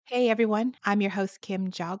Hey everyone, I'm your host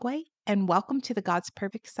Kim Jogway, and welcome to the God's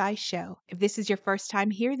Perfect Size Show. If this is your first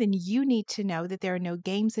time here, then you need to know that there are no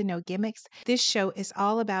games and no gimmicks. This show is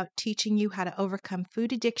all about teaching you how to overcome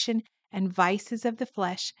food addiction and vices of the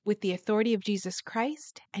flesh with the authority of Jesus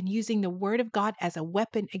Christ and using the Word of God as a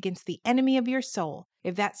weapon against the enemy of your soul.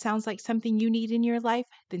 If that sounds like something you need in your life,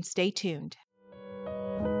 then stay tuned.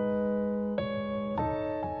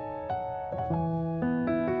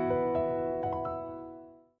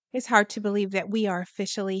 It's hard to believe that we are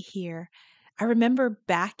officially here. I remember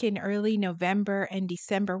back in early November and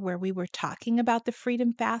December where we were talking about the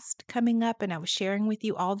Freedom Fast coming up, and I was sharing with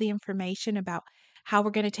you all the information about how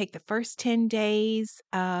we're going to take the first 10 days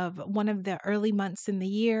of one of the early months in the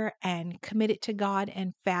year and commit it to God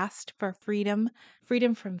and fast for freedom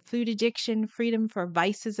from food addiction, freedom for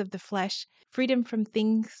vices of the flesh, freedom from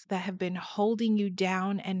things that have been holding you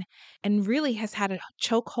down and really has had a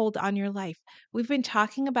chokehold on your life. We've been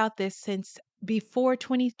talking about this since before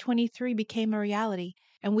 2023 became a reality,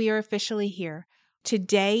 and we are officially here.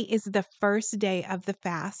 Today is the first day of the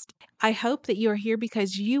fast. I hope that you are here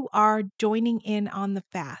because you are joining in on the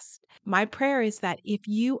fast. My prayer is that if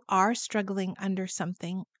you are struggling under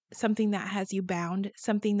something that has you bound,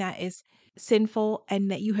 something that is sinful,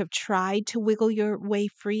 and that you have tried to wiggle your way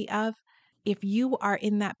free of, if you are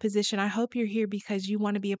in that position, I hope you're here because you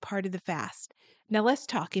want to be a part of the fast. Now, let's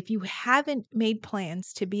talk. If you haven't made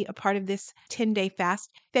plans to be a part of this 10-day fast,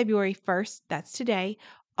 February 1st, that's today,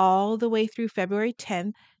 all the way through February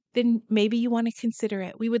 10th, then maybe you want to consider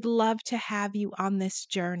it. We would love to have you on this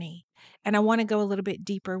journey. And I want to go a little bit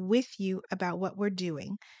deeper with you about what we're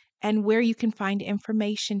doing and where you can find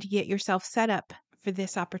information to get yourself set up for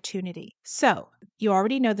this opportunity. So, you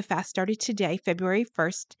already know the fast started today, February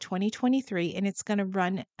 1st, 2023, and it's going to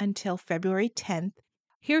run until February 10th.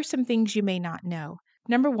 Here are some things you may not know.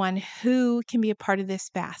 Number one, who can be a part of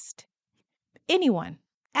this fast? Anyone,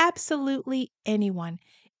 absolutely anyone.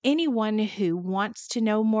 Anyone who wants to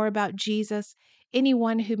know more about Jesus,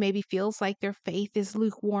 anyone who maybe feels like their faith is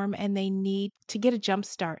lukewarm and they need to get a jump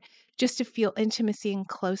start just to feel intimacy and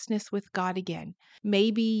closeness with God again.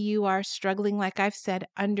 Maybe you are struggling, like I've said,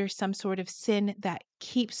 under some sort of sin that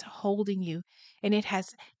keeps holding you and it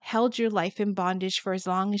has held your life in bondage for as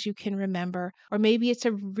long as you can remember. Or maybe it's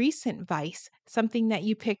a recent vice, something that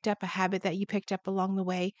you picked up, a habit that you picked up along the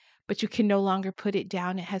way, but you can no longer put it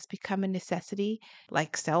down. It has become a necessity,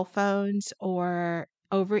 like cell phones or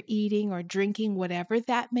overeating or drinking, whatever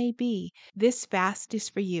that may be. This fast is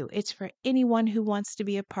for you. It's for anyone who wants to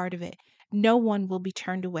be a part of it. No one will be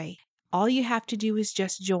turned away. All you have to do is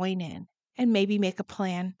just join in and maybe make a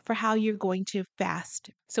plan for how you're going to fast.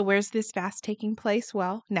 So, where's this fast taking place?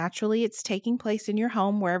 Well, naturally, it's taking place in your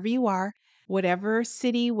home, wherever you are. Whatever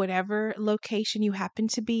city, whatever location you happen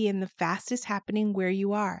to be in, the fast is happening where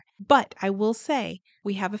you are. But I will say,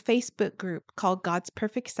 we have a Facebook group called God's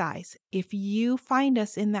Perfect Size. If you find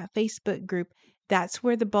us in that Facebook group, that's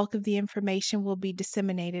where the bulk of the information will be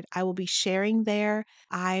disseminated. I will be sharing there.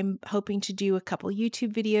 I'm hoping to do a couple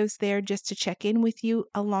YouTube videos there just to check in with you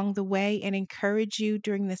along the way and encourage you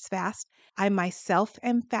during this fast. I myself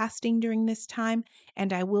am fasting during this time,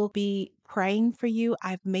 and I will be praying for you.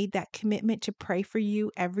 I've made that commitment to pray for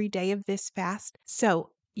you every day of this fast. So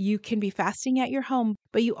you can be fasting at your home,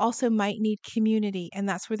 but you also might need community, and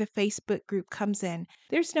that's where the Facebook group comes in.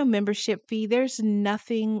 There's no membership fee, there's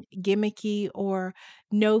nothing gimmicky or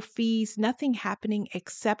no fees, nothing happening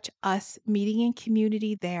except us meeting in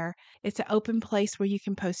community there. It's an open place where you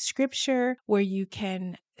can post scripture, where you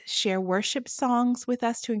can share worship songs with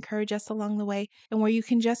us to encourage us along the way, and where you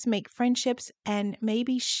can just make friendships and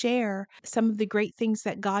maybe share some of the great things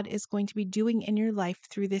that God is going to be doing in your life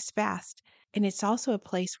through this fast. And it's also a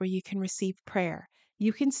place where you can receive prayer.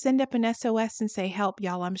 You can send up an SOS and say, "Help,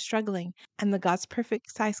 y'all, I'm struggling." And the God's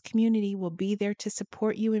Perfect Size community will be there to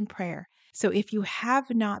support you in prayer. So if you have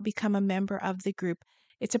not become a member of the group,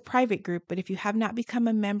 it's a private group, but if you have not become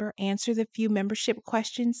a member, answer the few membership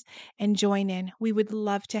questions and join in. We would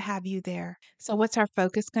love to have you there. So what's our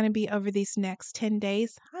focus going to be over these next 10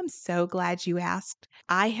 days? I'm so glad you asked.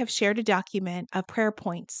 I have shared a document of prayer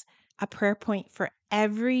points, a prayer point for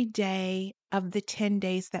every day of the 10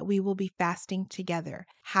 days that we will be fasting together.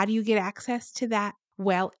 How do you get access to that?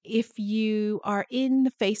 Well, if you are in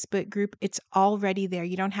the Facebook group, it's already there.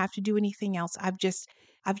 You don't have to do anything else. I've just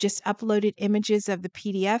uploaded images of the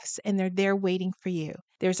PDFs and they're there waiting for you.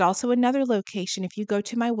 There's also another location. If you go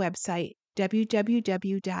to my website,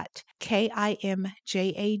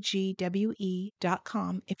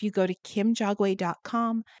 www.kimjagwe.com. If you go to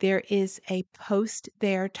kimjagwe.com, there is a post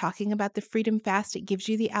there talking about the Freedom Fast. It gives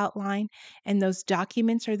you the outline, and those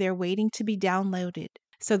documents are there waiting to be downloaded.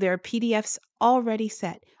 So there are PDFs already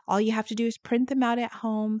set. All you have to do is print them out at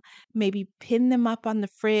home, maybe pin them up on the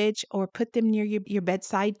fridge or put them near your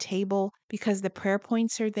bedside table because the prayer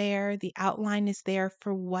points are there. The outline is there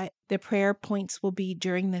for what the prayer points will be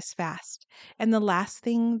during this fast. And the last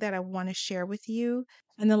thing that I want to share with you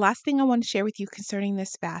concerning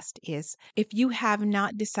this fast is if you have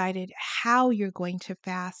not decided how you're going to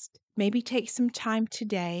fast, maybe take some time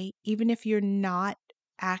today, even if you're not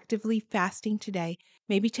actively fasting today,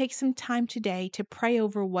 maybe take some time today to pray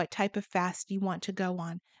over what type of fast you want to go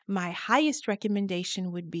on. My highest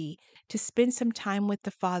recommendation would be to spend some time with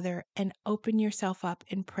the Father and open yourself up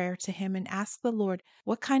in prayer to Him and ask the Lord,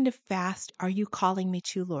 what kind of fast are you calling me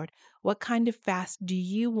to, Lord? What kind of fast do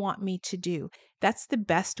you want me to do? That's the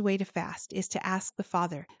best way to fast, is to ask the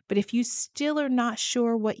Father. But if you still are not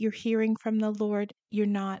sure what you're hearing from the Lord, you're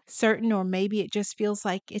not certain, or maybe it just feels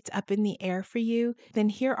like it's up in the air for you, then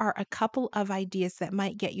here are a couple of ideas that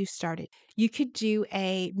might get you started. You could do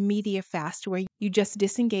a media fast where you just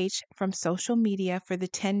disengage from social media for the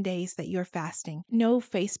 10 days that you're fasting. No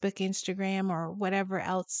Facebook, Instagram, or whatever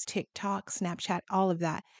else, TikTok, Snapchat, all of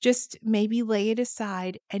that. Just maybe lay it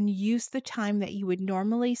aside and use the time that you would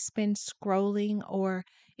normally spend scrolling or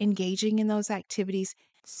engaging in those activities.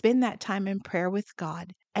 Spend that time in prayer with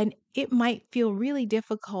God. And it might feel really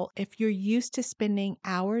difficult if you're used to spending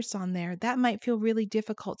hours on there. That might feel really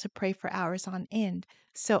difficult to pray for hours on end.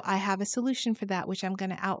 So I have a solution for that, which I'm going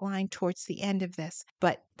to outline towards the end of this.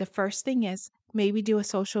 But the first thing is maybe do a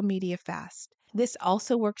social media fast. This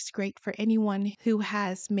also works great for anyone who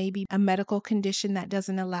has maybe a medical condition that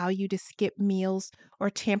doesn't allow you to skip meals or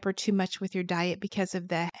tamper too much with your diet because of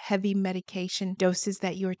the heavy medication doses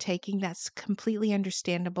that you're taking. That's completely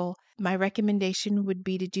understandable. My recommendation would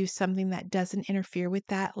be to do something that doesn't interfere with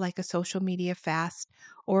that, like a social media fast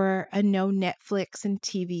or a no Netflix and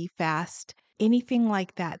TV fast. Anything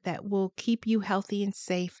like that that will keep you healthy and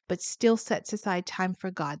safe, but still sets aside time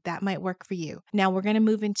for God. That might work for you. Now we're going to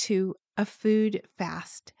move into a food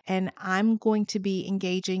fast, and I'm going to be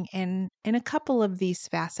engaging in a couple of these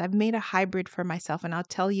fasts. I've made a hybrid for myself, and I'll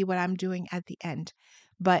tell you what I'm doing at the end.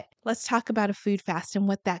 But let's talk about a food fast and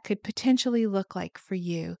what that could potentially look like for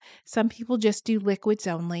you. Some people just do liquids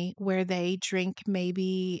only, where they drink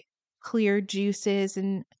maybe clear juices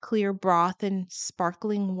and clear broth and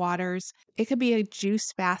sparkling waters. It could be a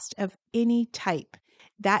juice fast of any type.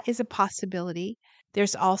 That is a possibility.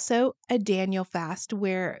 There's also a Daniel fast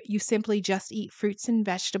where you simply just eat fruits and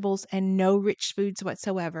vegetables and no rich foods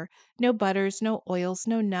whatsoever. No butters, no oils,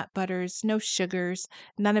 no nut butters, no sugars,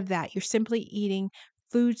 none of that. You're simply eating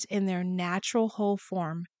foods in their natural whole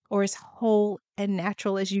form, or as whole and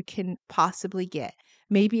natural as you can possibly get.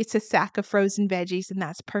 Maybe it's a sack of frozen veggies, and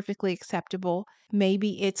that's perfectly acceptable.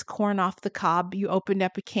 Maybe it's corn off the cob. You opened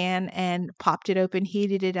up a can and popped it open,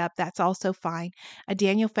 heated it up. That's also fine. A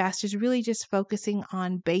Daniel fast is really just focusing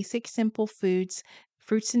on basic, simple foods,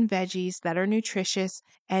 fruits and veggies that are nutritious,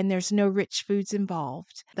 and there's no rich foods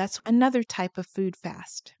involved. That's another type of food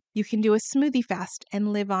fast. You can do a smoothie fast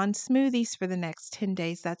and live on smoothies for the next 10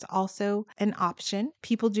 days. That's also an option.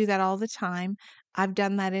 People do that all the time. I've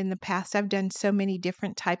done that in the past. I've done so many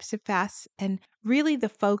different types of fasts, and really the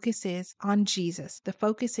focus is on Jesus. The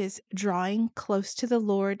focus is drawing close to the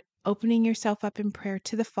Lord, opening yourself up in prayer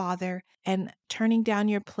to the Father, and turning down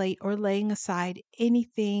your plate or laying aside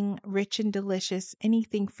anything rich and delicious,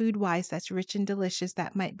 anything food-wise that's rich and delicious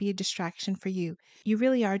that might be a distraction for you. You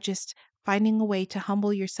really are just finding a way to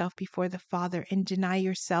humble yourself before the Father and deny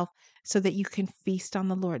yourself so that you can feast on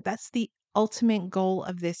the Lord. That's the ultimate goal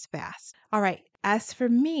of this fast. All right. As for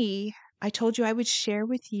me, I told you I would share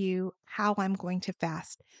with you how I'm going to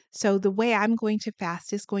fast. So the way I'm going to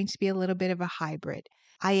fast is going to be a little bit of a hybrid.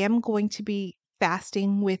 I am going to be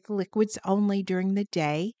fasting with liquids only during the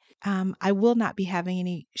day. I will not be having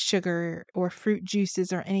any sugar or fruit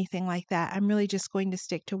juices or anything like that. I'm really just going to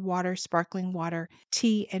stick to water, sparkling water,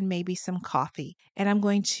 tea, and maybe some coffee. And I'm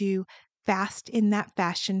going to fast in that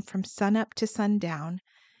fashion from sunup to sundown.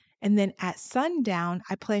 And then at sundown,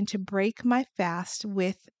 I plan to break my fast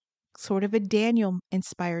with sort of a Daniel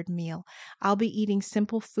inspired meal. I'll be eating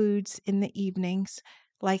simple foods in the evenings,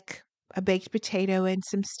 like a baked potato and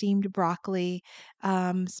some steamed broccoli,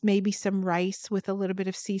 maybe some rice with a little bit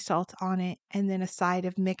of sea salt on it, and then a side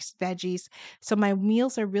of mixed veggies. So my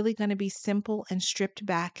meals are really going to be simple and stripped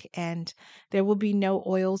back, and there will be no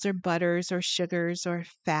oils or butters or sugars or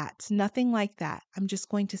fats, nothing like that. I'm just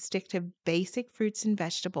going to stick to basic fruits and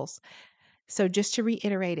vegetables. So just to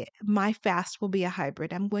reiterate it, my fast will be a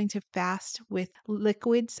hybrid. I'm going to fast with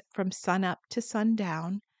liquids from sun up to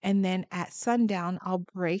sundown. And then at sundown, I'll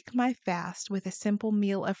break my fast with a simple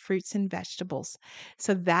meal of fruits and vegetables.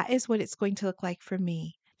 So that is what it's going to look like for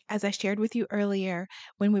me. As I shared with you earlier,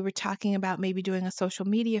 when we were talking about maybe doing a social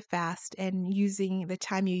media fast and using the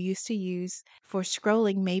time you used to use for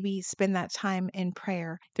scrolling, maybe spend that time in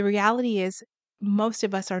prayer. The reality is, most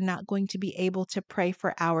of us are not going to be able to pray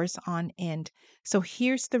for hours on end. So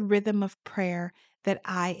here's the rhythm of prayer that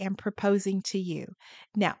I am proposing to you.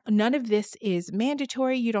 Now, none of this is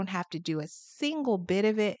mandatory. You don't have to do a single bit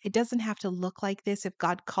of it. It doesn't have to look like this. If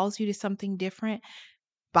God calls you to something different,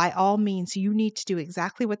 by all means, you need to do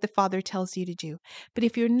exactly what the Father tells you to do. But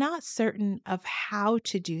if you're not certain of how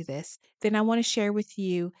to do this, then I want to share with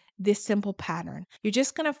you this simple pattern. You're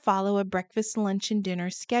just going to follow a breakfast, lunch, and dinner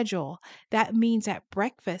schedule. That means at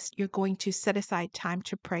breakfast, you're going to set aside time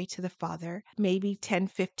to pray to the Father, maybe 10,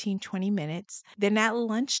 15, 20 minutes. Then at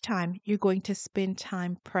lunchtime, you're going to spend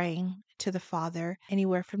time praying to the Father,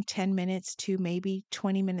 anywhere from 10 minutes to maybe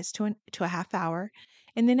 20 minutes to a half hour.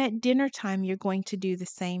 And then at dinner time, you're going to do the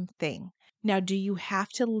same thing. Now, do you have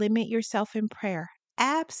to limit yourself in prayer?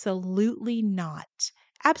 Absolutely not.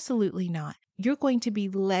 Absolutely not. You're going to be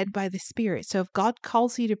led by the Spirit. So if God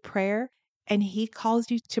calls you to prayer and He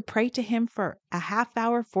calls you to pray to Him for a half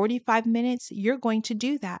hour, 45 minutes, you're going to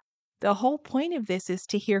do that. The whole point of this is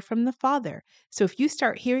to hear from the Father. So if you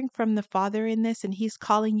start hearing from the Father in this and He's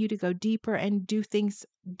calling you to go deeper and do things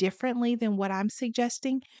differently than what I'm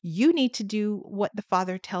suggesting, you need to do what the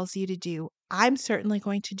Father tells you to do. I'm certainly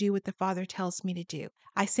going to do what the Father tells me to do.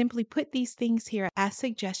 I simply put these things here as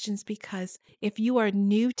suggestions because if you are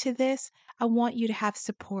new to this, I want you to have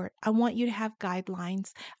support. I want you to have guidelines.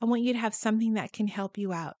 I want you to have something that can help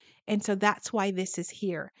you out. And so that's why this is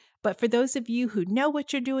here. But for those of you who know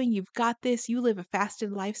what you're doing, you've got this, you live a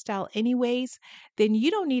fasted lifestyle anyways, then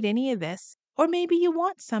you don't need any of this. Or maybe you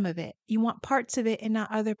want some of it. You want parts of it and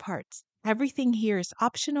not other parts. Everything here is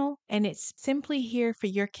optional and it's simply here for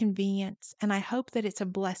your convenience. And I hope that it's a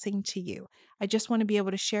blessing to you. I just want to be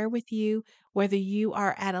able to share with you whether you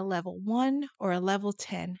are at a level 1 or a level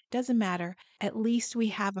 10. Doesn't matter. At least we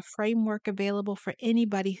have a framework available for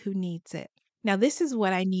anybody who needs it. Now, this is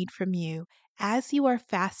what I need from you. As you are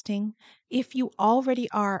fasting, if you already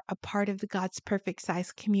are a part of the God's Perfect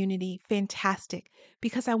Size community, fantastic,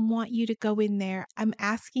 because I want you to go in there. I'm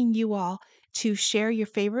asking you all to share your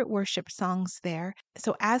favorite worship songs there.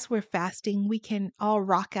 So as we're fasting, we can all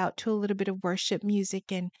rock out to a little bit of worship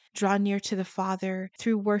music and draw near to the Father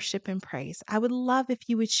through worship and praise. I would love if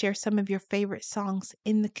you would share some of your favorite songs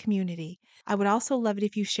in the community. I would also love it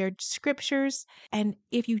if you shared scriptures and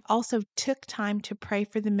if you also took time to pray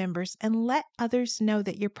for the members and let others know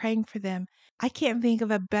that you're praying for them. I can't think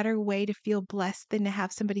of a better way to feel blessed than to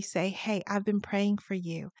have somebody say, "Hey, I've been praying for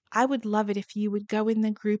you." I would love it if you would go in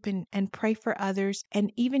the group and pray for others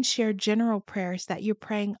and even share general prayers that you're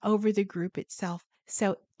praying over the group itself.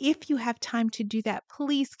 So if you have time to do that,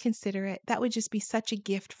 please consider it. That would just be such a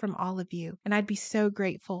gift from all of you. And I'd be so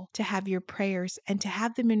grateful to have your prayers and to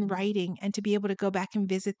have them in writing and to be able to go back and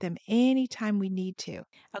visit them anytime we need to.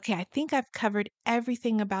 Okay, I think I've covered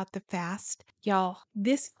everything about the fast. Y'all,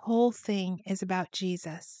 this whole thing is about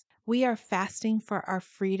Jesus. We are fasting for our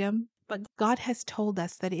freedom, but God has told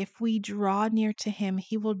us that if we draw near to Him,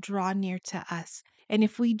 He will draw near to us. And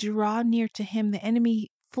if we draw near to Him, the enemy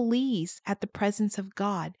flees at the presence of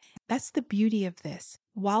God. That's the beauty of this.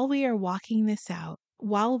 While we are walking this out,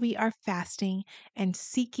 while we are fasting and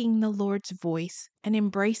seeking the Lord's voice and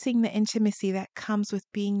embracing the intimacy that comes with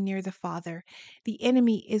being near the Father, the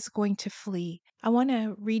enemy is going to flee. I want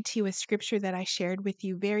to read to you a scripture that I shared with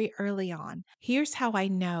you very early on. Here's how I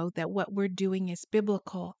know that what we're doing is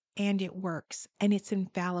biblical and it works and it's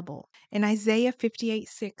infallible. In Isaiah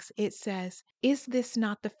 58:6, it says, "Is this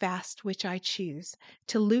not the fast which I choose?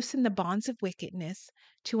 To loosen the bonds of wickedness,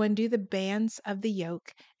 to undo the bands of the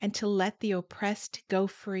yoke, and to let the oppressed go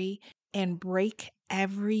free, and break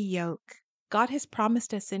every yoke." God has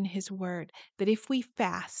promised us in His Word that if we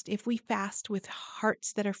fast with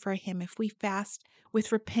hearts that are for Him, if we fast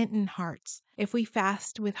with repentant hearts, if we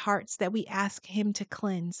fast with hearts that we ask Him to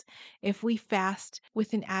cleanse, if we fast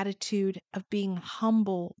with an attitude of being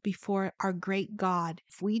humble before our great God,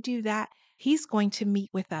 if we do that, He's going to meet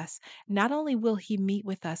with us. Not only will He meet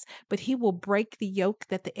with us, but He will break the yoke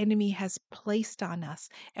that the enemy has placed on us,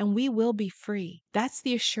 and we will be free. That's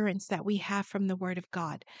the assurance that we have from the Word of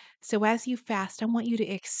God. So as you fast, I want you to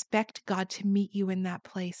expect God to meet you in that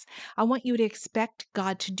place. I want you to expect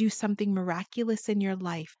God to do something miraculous in your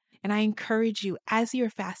life. And I encourage you, as you're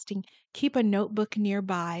fasting, keep a notebook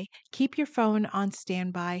nearby, keep your phone on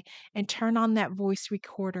standby, and turn on that voice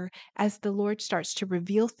recorder as the Lord starts to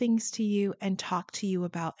reveal things to you and talk to you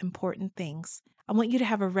about important things. I want you to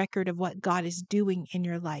have a record of what God is doing in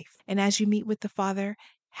your life. And as you meet with the Father,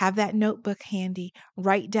 have that notebook handy.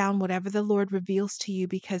 Write down whatever the Lord reveals to you,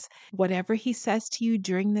 because whatever He says to you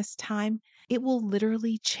during this time, it will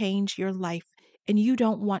literally change your life. And you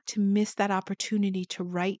don't want to miss that opportunity to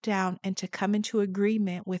write down and to come into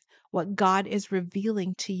agreement with what God is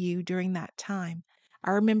revealing to you during that time.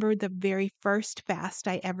 I remember the very first fast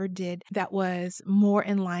I ever did that was more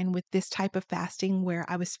in line with this type of fasting, where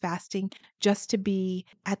I was fasting just to be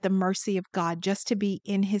at the mercy of God, just to be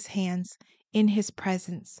in His hands, in His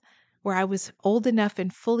presence, where I was old enough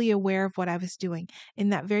and fully aware of what I was doing. In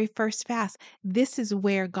that very first fast, this is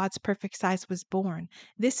where God's perfect size was born.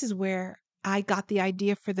 This is where I got the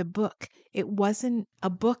idea for the book. It wasn't a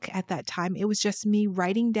book at that time. It was just me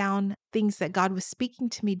writing down things that God was speaking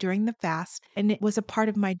to me during the fast, and it was a part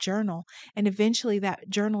of my journal. And eventually that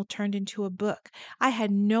journal turned into a book. I had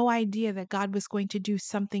no idea that God was going to do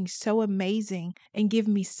something so amazing and give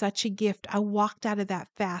me such a gift. I walked out of that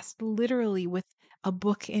fast literally with a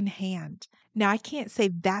book in hand. Now, I can't say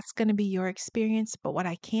that's going to be your experience, but what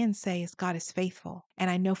I can say is God is faithful. And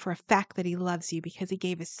I know for a fact that He loves you because He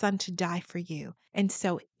gave His Son to die for you. And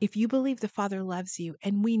so if you believe the Father loves you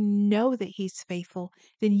and we know that He's faithful,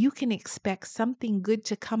 then you can expect something good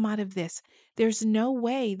to come out of this. There's no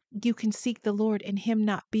way you can seek the Lord and Him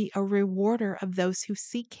not be a rewarder of those who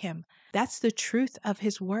seek Him. That's the truth of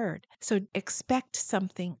His word. So expect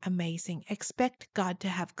something amazing. Expect God to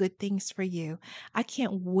have good things for you. I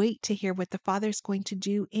can't wait to hear what the Father's going to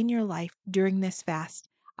do in your life during this fast.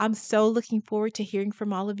 I'm so looking forward to hearing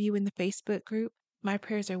from all of you in the Facebook group. My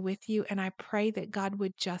prayers are with you, and I pray that God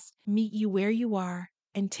would just meet you where you are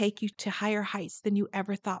and take you to higher heights than you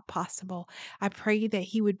ever thought possible. I pray that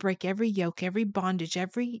He would break every yoke, every bondage,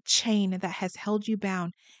 every chain that has held you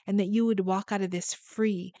bound, and that you would walk out of this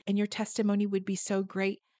free, and your testimony would be so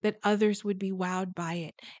great that others would be wowed by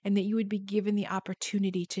it, and that you would be given the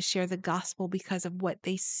opportunity to share the gospel because of what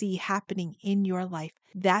they see happening in your life.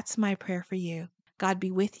 That's my prayer for you. God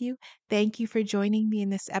be with you. Thank you for joining me in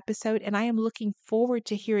this episode, and I am looking forward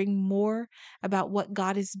to hearing more about what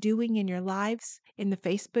God is doing in your lives in the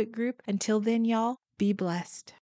Facebook group. Until then, y'all, be blessed.